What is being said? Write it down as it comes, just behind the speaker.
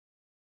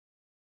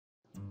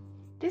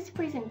This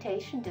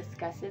presentation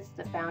discusses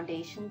the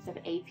foundations of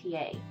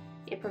APA.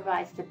 It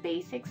provides the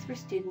basics for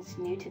students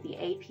new to the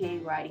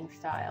APA writing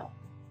style.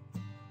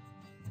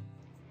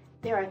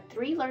 There are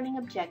 3 learning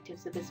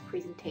objectives of this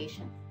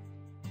presentation.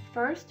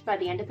 First, by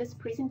the end of this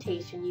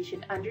presentation, you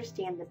should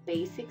understand the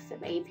basics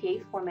of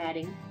APA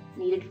formatting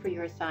needed for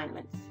your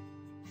assignments.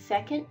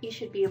 Second, you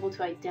should be able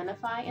to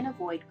identify and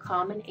avoid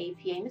common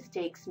APA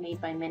mistakes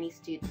made by many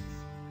students.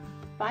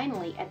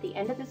 Finally, at the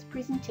end of this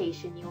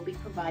presentation, you will be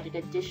provided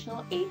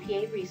additional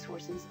APA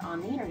resources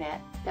on the internet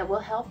that will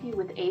help you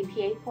with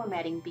APA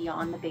formatting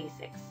beyond the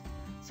basics.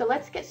 So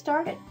let's get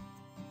started.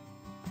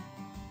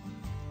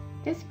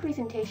 This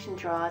presentation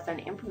draws on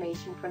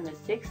information from the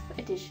 6th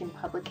edition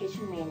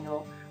publication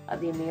manual of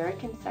the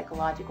American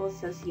Psychological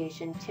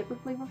Association,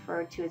 typically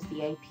referred to as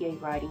the APA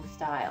writing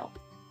style.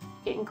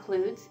 It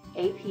includes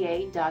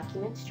APA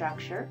document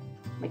structure,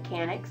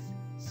 mechanics,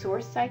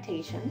 source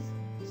citations,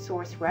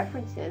 source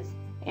references,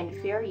 and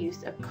fair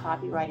use of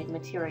copyrighted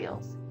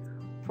materials.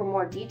 For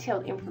more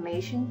detailed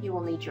information, you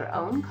will need your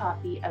own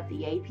copy of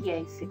the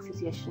APA 6th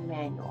edition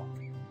manual.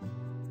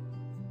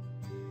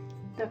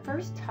 The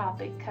first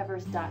topic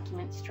covers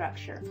document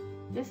structure.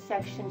 This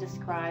section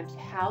describes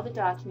how the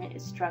document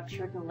is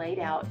structured and laid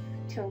out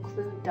to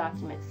include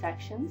document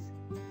sections,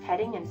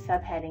 heading and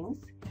subheadings,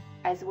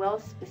 as well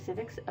as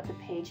specifics of the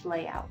page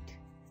layout.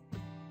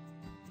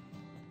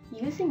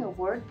 Using a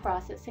word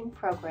processing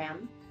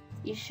program,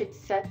 you should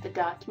set the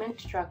document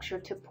structure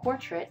to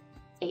portrait,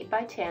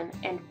 8x10,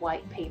 and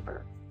white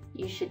paper.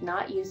 You should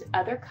not use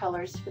other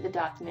colors for the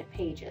document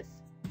pages.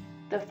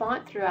 The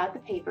font throughout the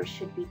paper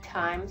should be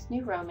Times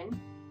New Roman,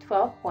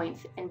 12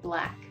 points, and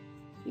black.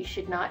 You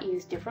should not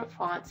use different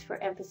fonts for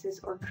emphasis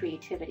or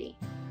creativity.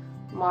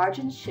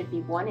 Margins should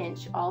be 1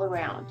 inch all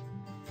around.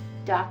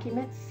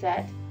 Documents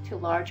set to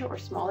larger or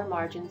smaller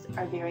margins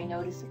are very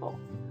noticeable.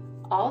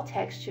 All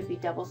text should be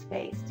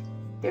double-spaced.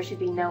 There should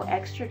be no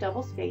extra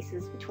double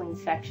spaces between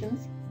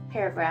sections,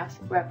 paragraphs,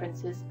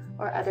 references,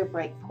 or other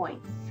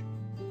breakpoints.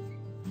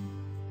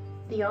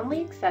 The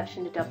only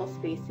exception to double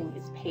spacing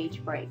is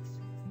page breaks.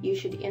 You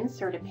should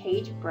insert a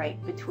page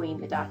break between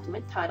the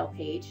document title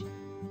page,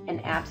 an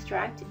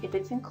abstract if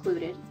it's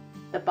included,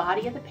 the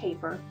body of the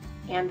paper,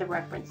 and the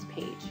reference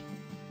page.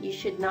 You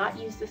should not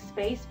use the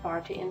space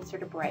bar to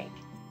insert a break.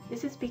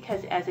 This is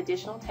because as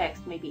additional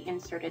text may be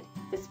inserted,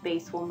 the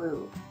space will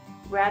move.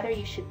 Rather,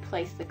 you should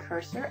place the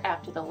cursor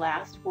after the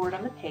last word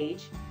on the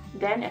page,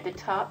 then at the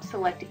top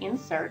select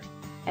Insert,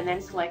 and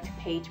then select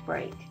Page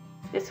Break.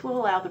 This will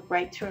allow the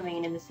break to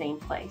remain in the same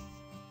place.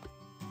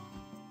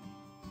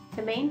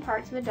 The main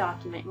parts of the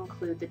document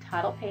include the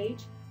title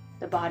page,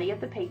 the body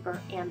of the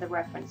paper, and the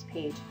reference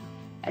page.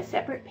 A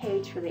separate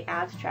page for the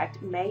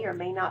abstract may or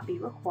may not be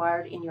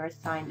required in your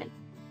assignment.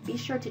 Be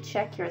sure to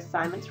check your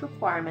assignment's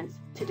requirements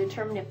to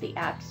determine if the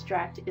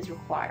abstract is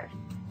required.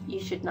 You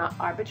should not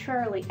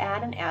arbitrarily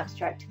add an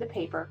abstract to the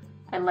paper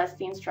unless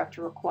the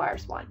instructor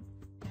requires one.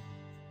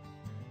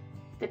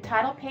 The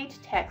title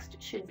page text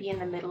should be in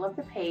the middle of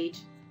the page,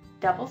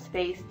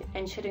 double-spaced,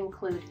 and should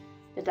include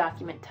the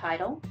document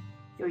title,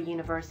 your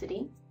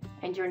university,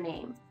 and your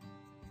name.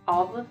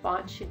 All of the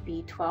fonts should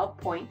be 12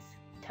 points,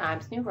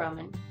 Times New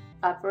Roman,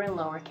 upper and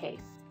lower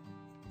case.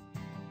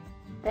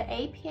 The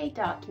APA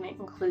document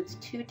includes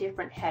 2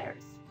 different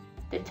headers.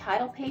 The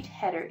title page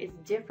header is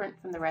different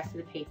from the rest of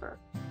the paper.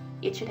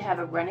 It should have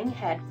a running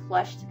head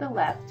flush to the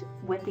left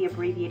with the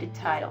abbreviated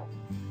title.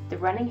 The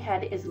running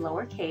head is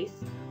lowercase,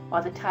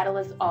 while the title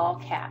is all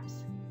caps.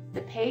 The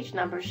page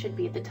number should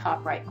be at the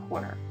top right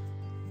corner.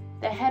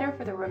 The header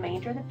for the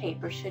remainder of the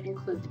paper should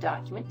include the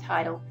document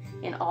title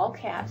in all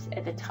caps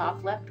at the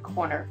top left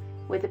corner,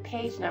 with the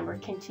page number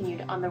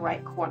continued on the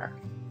right corner.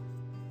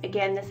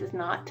 Again, this is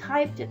not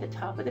typed at the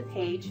top of the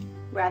page.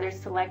 Rather,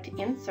 select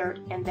Insert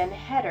and then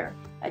Header.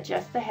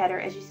 Adjust the header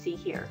as you see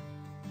here.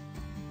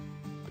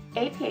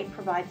 APA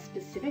provides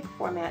specific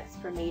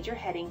formats for major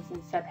headings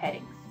and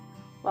subheadings.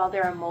 While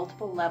there are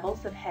multiple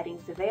levels of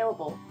headings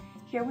available,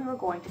 here we were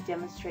going to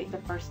demonstrate the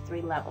first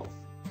 3 levels.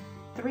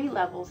 3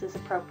 levels is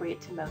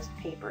appropriate to most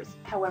papers.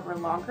 However,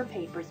 longer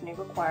papers may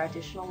require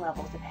additional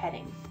levels of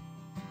headings.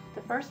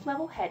 The first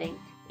level heading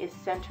is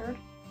centered,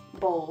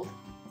 bold,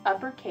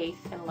 uppercase,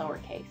 and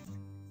lowercase.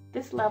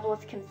 This level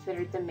is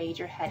considered the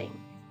major heading.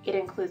 It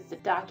includes the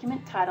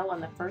document title on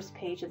the first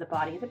page of the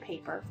body of the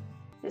paper.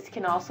 This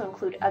can also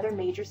include other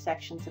major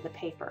sections of the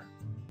paper.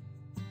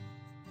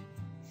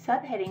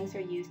 Subheadings are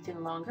used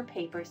in longer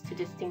papers to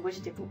distinguish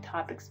different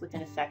topics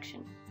within a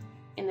section.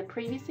 In the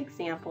previous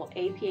example,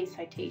 APA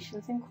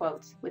citations and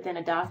quotes within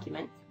a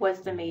document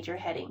was the major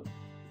heading.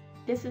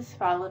 This is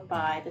followed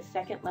by the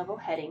second level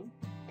heading,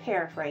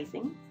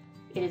 paraphrasing.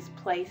 It is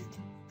placed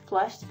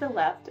flush to the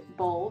left,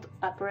 bold,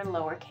 upper and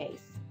lower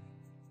case.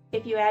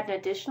 If you add an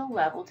additional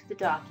level to the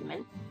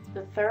document,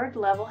 the third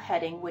level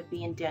heading would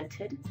be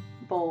indented,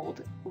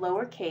 bold,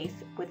 lowercase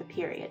with a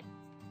period.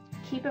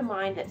 Keep in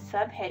mind that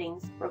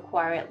subheadings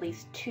require at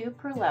least 2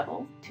 per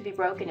level to be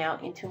broken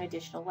out into an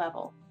additional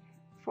level.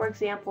 For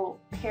example,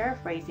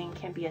 paraphrasing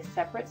can be a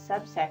separate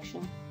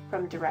subsection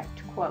from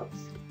direct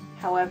quotes.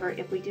 However,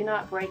 if we do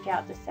not break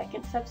out the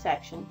second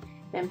subsection,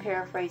 then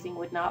paraphrasing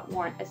would not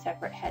warrant a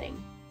separate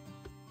heading.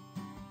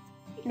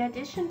 In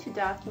addition to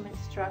document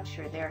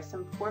structure, there are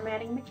some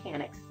formatting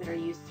mechanics that are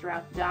used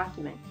throughout the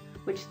document,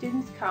 which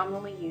students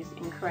commonly use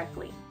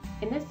incorrectly.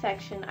 In this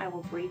section, I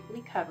will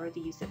briefly cover the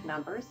use of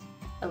numbers,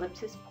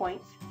 ellipsis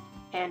points,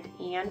 and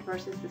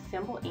versus the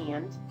symbol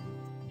and,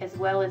 as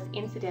well as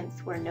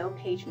incidents where no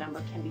page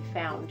number can be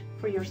found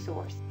for your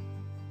source.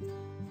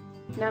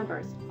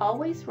 Numbers.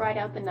 Always write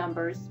out the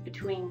numbers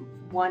between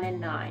 1 and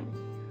 9,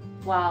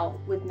 while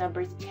with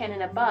numbers 10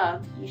 and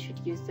above, you should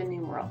use the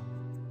numeral.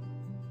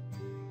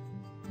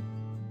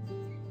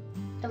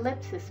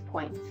 Ellipsis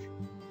points.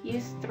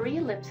 Use 3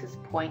 ellipsis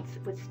points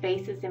with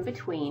spaces in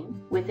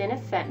between within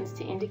a sentence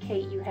to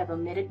indicate you have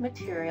omitted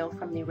material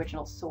from the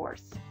original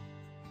source.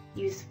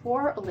 Use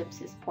 4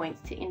 ellipsis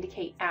points to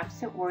indicate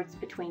absent words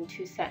between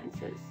 2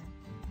 sentences.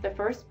 The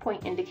first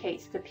point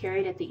indicates the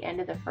period at the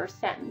end of the first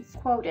sentence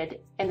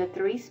quoted, and the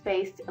 3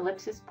 spaced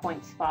ellipsis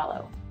points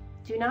follow.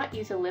 Do not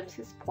use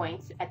ellipsis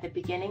points at the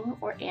beginning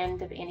or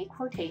end of any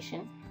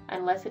quotation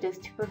unless it is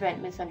to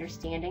prevent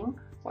misunderstanding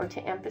or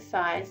to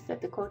emphasize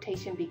that the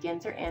quotation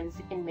begins or ends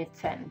in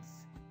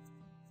mid-sentence.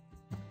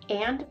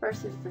 And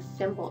versus the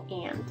symbol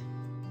and.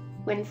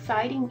 When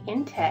citing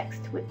in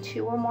text with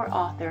 2 or more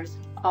authors,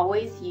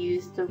 always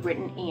use the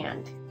written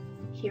and.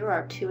 Here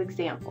are 2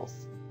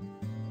 examples.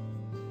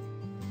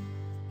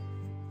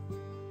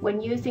 When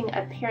using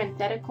a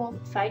parenthetical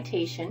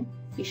citation,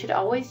 you should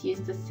always use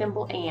the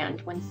symbol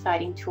and when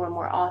citing 2 or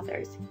more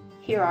authors.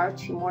 Here are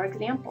 2 more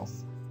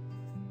examples.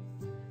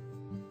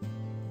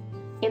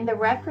 In the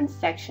reference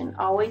section,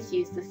 always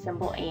use the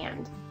symbol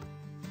and.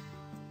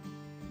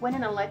 When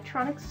an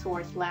electronic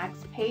source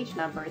lacks page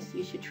numbers,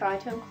 you should try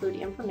to include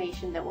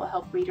information that will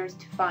help readers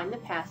to find the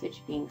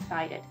passage being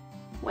cited.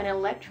 When an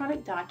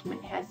electronic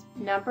document has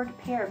numbered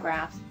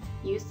paragraphs,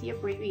 use the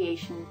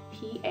abbreviation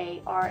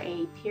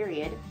PARA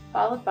period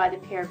followed by the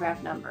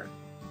paragraph number.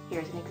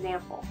 Here's an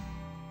example.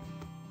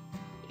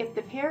 If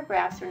the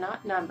paragraphs are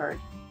not numbered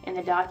and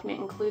the document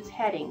includes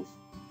headings,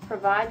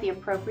 provide the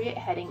appropriate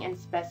heading and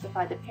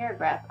specify the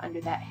paragraph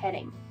under that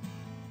heading.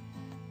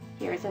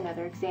 Here's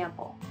another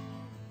example.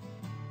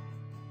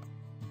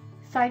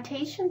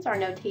 Citations are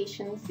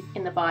notations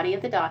in the body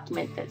of the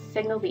document that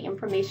signal the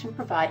information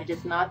provided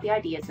is not the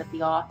ideas of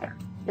the author.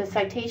 The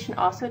citation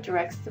also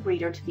directs the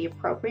reader to the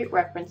appropriate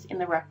reference in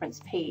the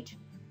reference page.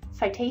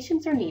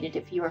 Citations are needed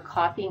if you are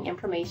copying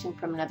information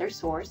from another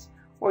source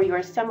or you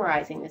are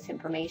summarizing this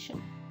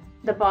information.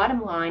 The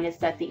bottom line is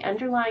that the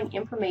underlying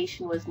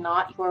information was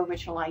not your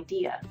original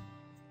idea.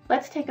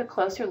 Let's take a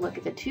closer look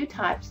at the 2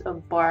 types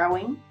of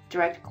borrowing,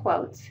 direct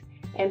quotes,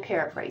 and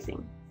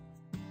paraphrasing.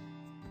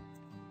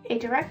 A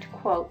direct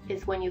quote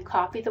is when you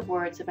copy the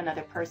words of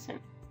another person.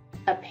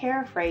 A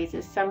paraphrase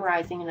is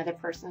summarizing another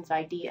person's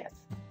ideas.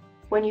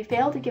 When you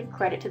fail to give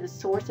credit to the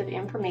source of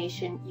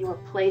information, you are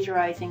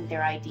plagiarizing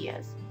their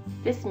ideas.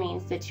 This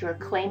means that you are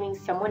claiming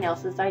someone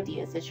else's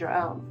ideas as your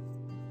own.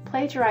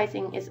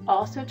 Plagiarizing is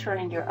also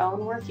turning your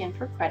own work in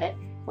for credit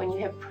when you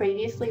have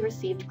previously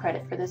received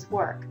credit for this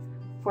work.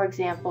 For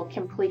example,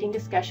 completing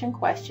discussion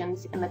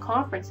questions in the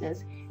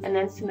conferences and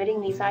then submitting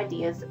these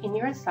ideas in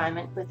your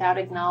assignment without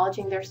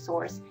acknowledging their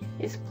source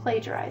is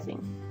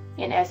plagiarizing.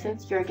 In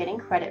essence, you're getting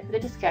credit for the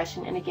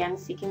discussion and again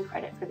seeking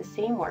credit for the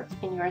same work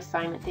in your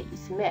assignment that you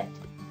submit.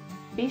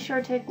 Be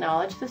sure to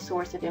acknowledge the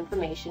source of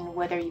information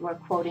whether you are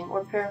quoting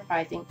or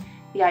paraphrasing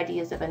the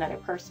ideas of another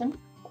person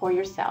or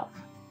yourself.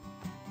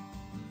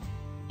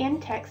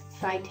 In-text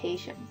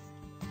citations.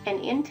 An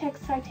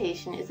in-text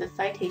citation is a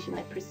citation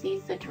that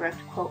precedes the direct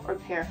quote or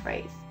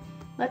paraphrase.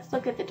 Let's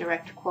look at the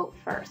direct quote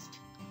first.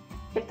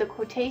 If the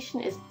quotation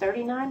is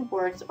 39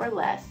 words or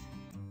less,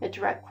 the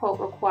direct quote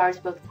requires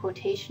both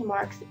quotation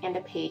marks and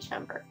a page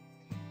number.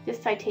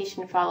 This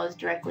citation follows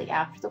directly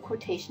after the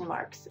quotation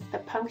marks. The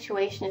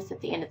punctuation is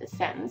at the end of the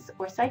sentence,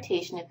 or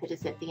citation if it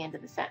is at the end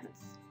of the sentence.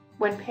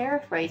 When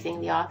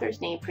paraphrasing, the author's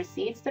name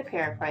precedes the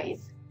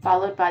paraphrase,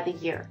 followed by the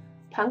year.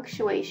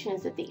 Punctuation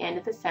is at the end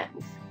of the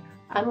sentence.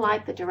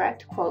 Unlike the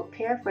direct quote,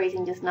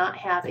 paraphrasing does not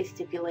have a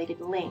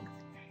stipulated length.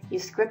 You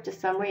script a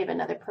summary of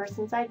another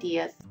person's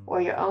ideas or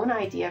your own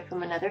idea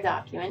from another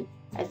document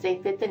as they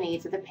fit the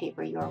needs of the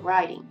paper you are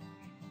writing.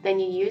 Then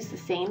you use the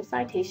same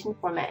citation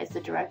format as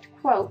the direct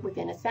quote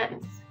within a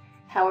sentence.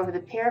 However, the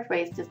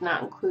paraphrase does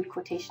not include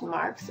quotation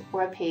marks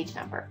or a page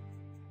number.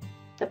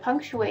 The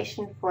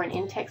punctuation for an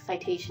in-text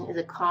citation is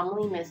a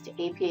commonly missed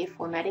APA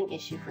formatting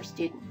issue for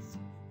students.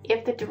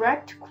 If the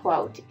direct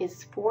quote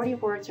is 40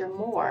 words or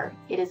more,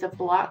 it is a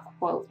block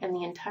quote and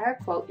the entire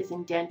quote is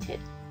indented.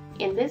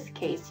 In this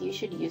case, you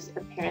should use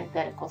a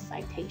parenthetical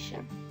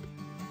citation.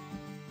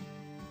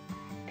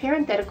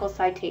 Parenthetical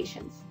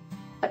citations.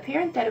 A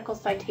parenthetical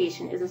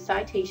citation is a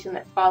citation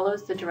that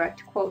follows the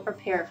direct quote or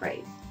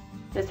paraphrase.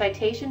 The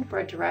citation for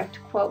a direct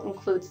quote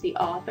includes the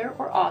author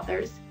or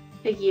authors,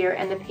 the year,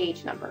 and the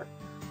page number,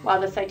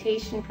 while the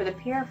citation for the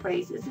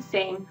paraphrase is the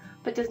same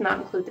but does not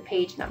include the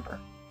page number.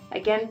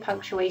 Again,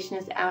 punctuation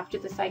is after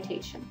the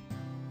citation.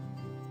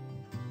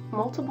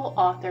 Multiple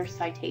author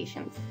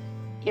citations.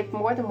 If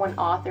more than one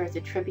author is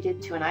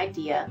attributed to an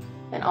idea,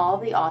 then all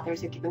of the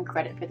authors are given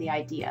credit for the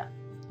idea.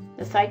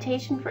 The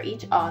citation for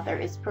each author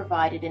is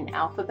provided in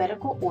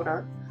alphabetical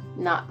order,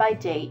 not by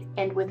date,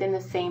 and within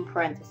the same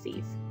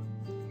parentheses.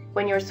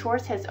 When your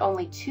source has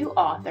only 2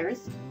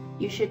 authors,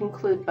 you should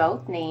include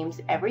both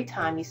names every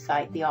time you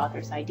cite the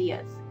author's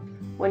ideas.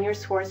 When your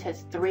source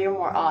has 3 or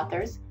more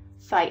authors,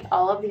 cite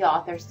all of the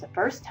authors the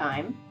first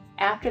time.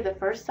 After the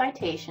first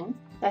citation,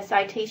 the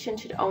citation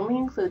should only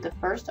include the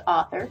first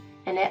author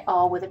and et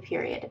al. With a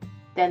period,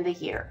 then the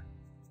year.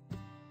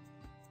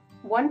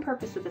 One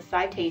purpose of the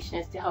citation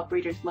is to help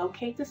readers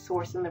locate the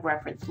source in the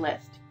reference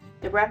list.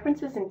 The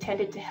reference is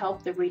intended to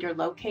help the reader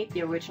locate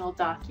the original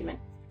document.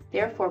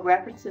 Therefore,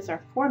 references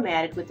are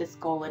formatted with this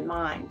goal in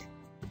mind.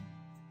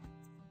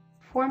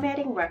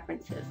 Formatting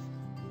references.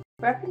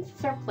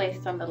 References are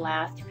placed on the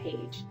last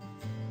page.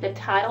 The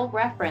title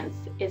reference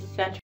is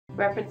centered.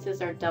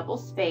 References are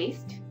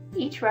double-spaced.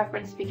 Each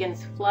reference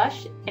begins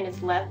flush and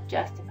is left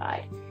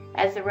justified.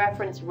 As the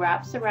reference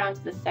wraps around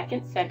to the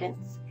second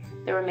sentence,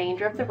 the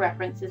remainder of the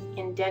reference is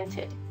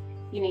indented.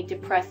 You need to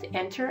press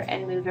Enter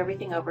and move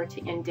everything over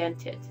to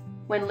indent it.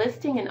 When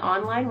listing an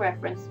online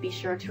reference, be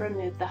sure to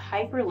remove the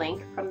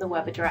hyperlink from the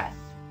web address.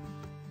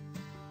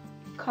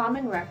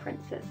 Common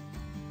references.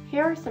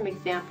 Here are some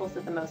examples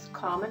of the most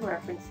common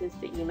references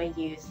that you may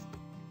use.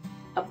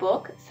 A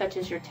book, such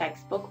as your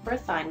textbook for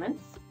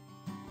assignments.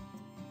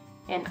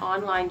 An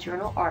online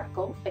journal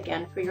article,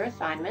 again for your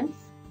assignments.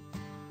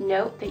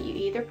 Note that you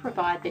either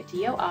provide the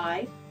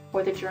DOI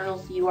or the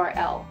journal's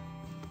URL.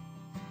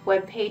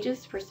 Web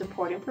pages for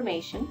support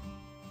information,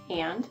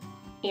 and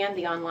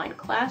the online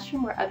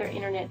classroom or other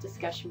internet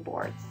discussion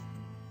boards.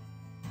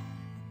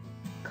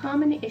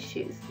 Common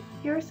issues.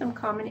 Here are some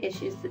common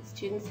issues that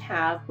students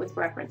have with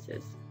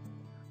references.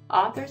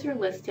 Authors are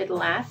listed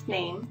last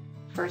name,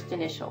 first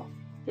initial.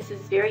 This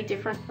is very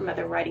different from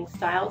other writing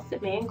styles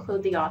that may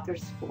include the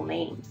author's full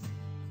names.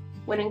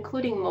 When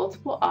including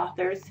multiple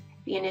authors,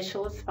 the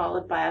initial is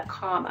followed by a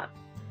comma.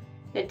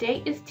 The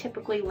date is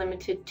typically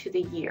limited to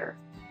the year.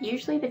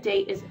 Usually the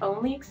date is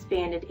only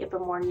expanded if a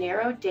more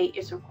narrow date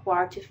is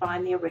required to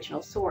find the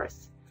original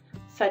source,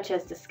 such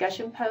as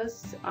discussion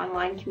posts,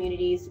 online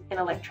communities, and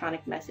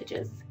electronic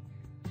messages.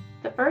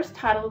 The first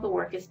title of the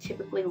work is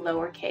typically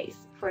lowercase.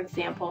 For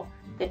example,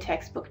 the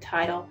textbook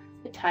title,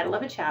 the title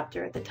of a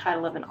chapter, the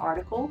title of an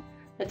article,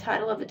 the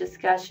title of a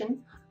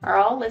discussion are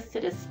all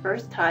listed as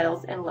first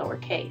titles and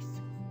lowercase.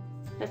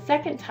 The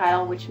second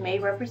title, which may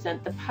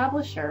represent the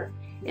publisher,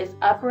 is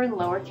upper and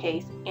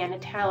lowercase and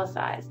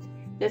italicized.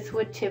 This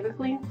would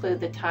typically include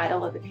the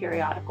title of the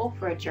periodical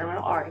for a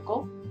journal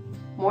article.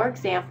 More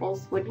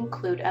examples would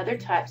include other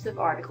types of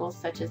articles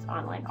such as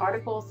online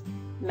articles,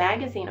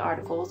 magazine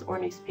articles, or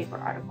newspaper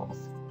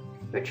articles.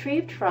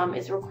 Retrieved from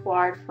is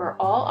required for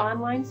all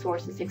online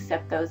sources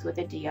except those with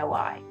a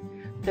DOI.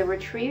 The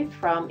retrieved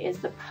from is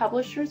the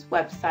publisher's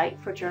website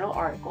for journal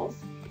articles,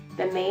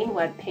 the main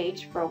web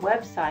page for a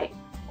website,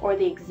 or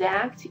the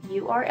exact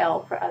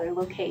URL for other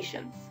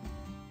locations.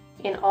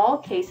 In all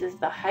cases,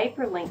 the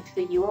hyperlink to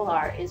the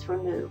URL is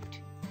removed.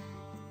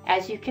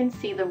 As you can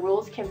see, the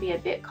rules can be a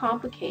bit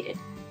complicated.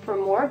 For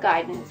more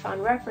guidance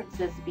on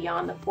references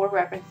beyond the 4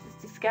 references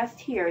discussed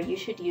here, you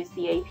should use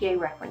the APA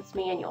Reference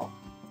Manual.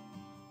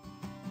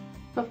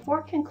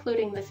 Before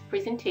concluding this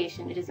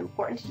presentation, it is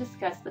important to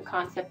discuss the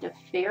concept of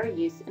fair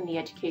use in the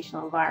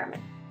educational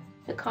environment.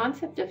 The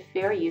concept of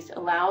fair use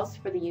allows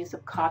for the use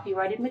of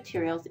copyrighted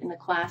materials in the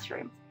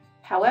classroom.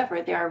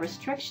 However, there are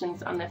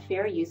restrictions on the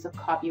fair use of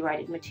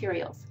copyrighted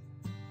materials.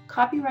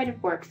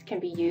 Copyrighted works can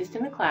be used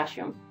in the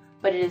classroom,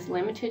 but it is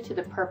limited to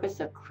the purpose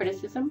of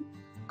criticism,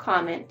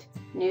 comment,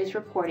 news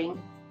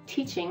reporting,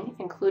 teaching,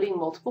 including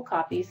multiple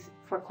copies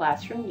for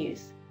classroom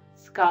use,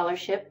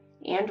 scholarship,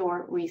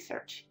 and/or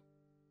research.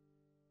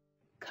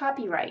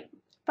 Copyright.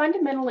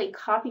 Fundamentally,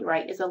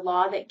 copyright is a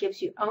law that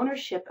gives you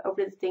ownership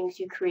over the things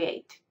you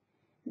create.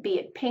 Be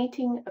it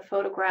painting, a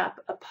photograph,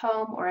 a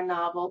poem, or a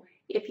novel,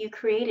 if you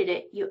created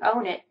it, you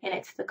own it, and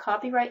it's the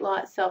copyright law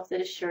itself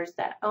that assures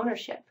that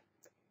ownership.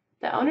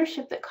 The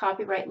ownership that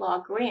copyright law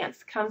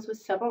grants comes with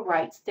several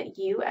rights that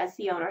you as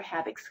the owner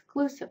have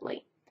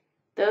exclusively.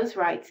 Those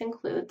rights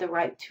include the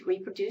right to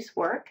reproduce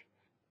work,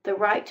 the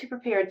right to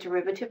prepare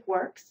derivative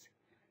works,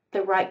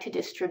 the right to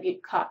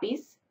distribute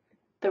copies,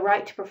 the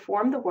right to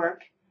perform the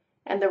work,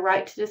 and the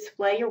right to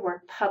display your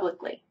work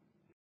publicly.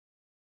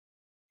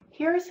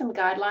 Here are some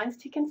guidelines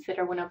to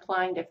consider when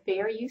applying the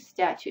Fair Use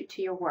Statute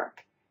to your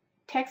work.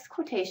 Text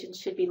quotations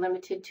should be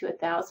limited to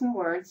 1,000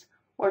 words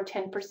or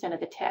 10% of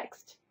the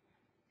text.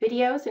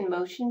 Videos and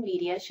motion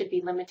media should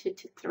be limited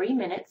to 3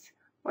 minutes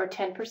or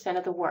 10%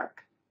 of the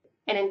work.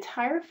 An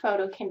entire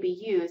photo can be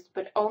used,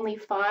 but only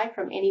 5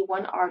 from any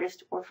one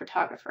artist or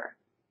photographer.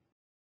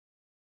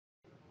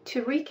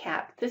 To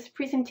recap, this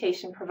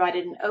presentation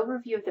provided an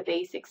overview of the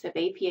basics of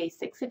APA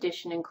 6th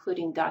edition,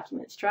 including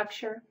document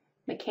structure,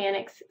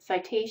 mechanics,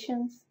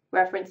 citations,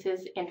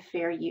 references, and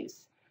fair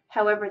use.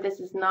 However, this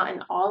is not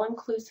an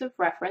all-inclusive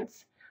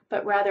reference,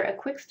 but rather a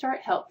quick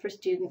start help for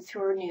students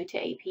who are new to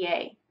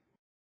APA.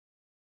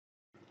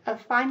 A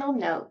final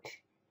note.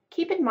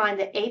 Keep in mind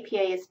that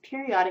APA is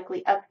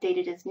periodically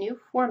updated as new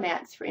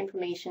formats for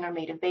information are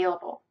made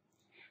available.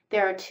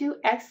 There are two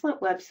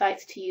excellent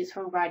websites to use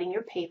when writing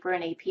your paper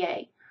in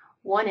APA.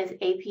 One is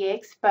APA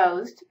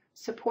Exposed,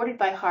 supported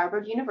by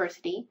Harvard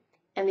University,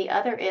 and the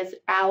other is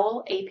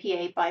OWL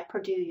APA by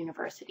Purdue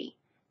University.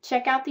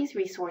 Check out these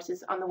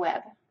resources on the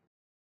web.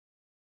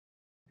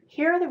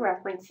 Here are the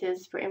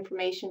references for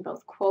information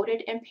both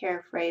quoted and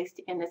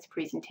paraphrased in this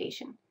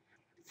presentation.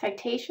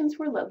 Citations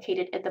were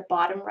located at the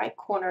bottom right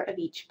corner of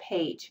each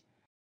page.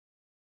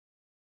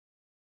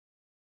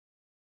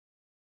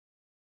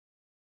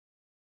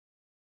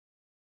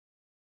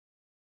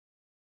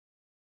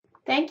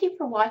 Thank you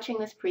for watching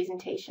this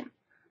presentation.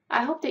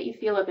 I hope that you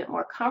feel a bit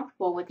more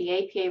comfortable with the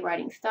APA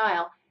writing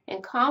style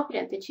and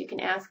confident that you can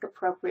ask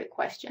appropriate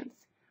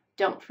questions.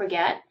 Don't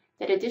forget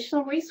that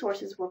additional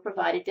resources were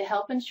provided to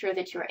help ensure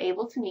that you are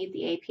able to meet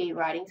the APA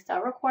writing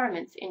style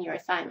requirements in your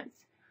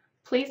assignments.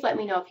 Please let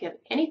me know if you have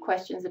any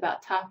questions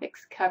about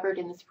topics covered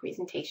in this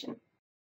presentation.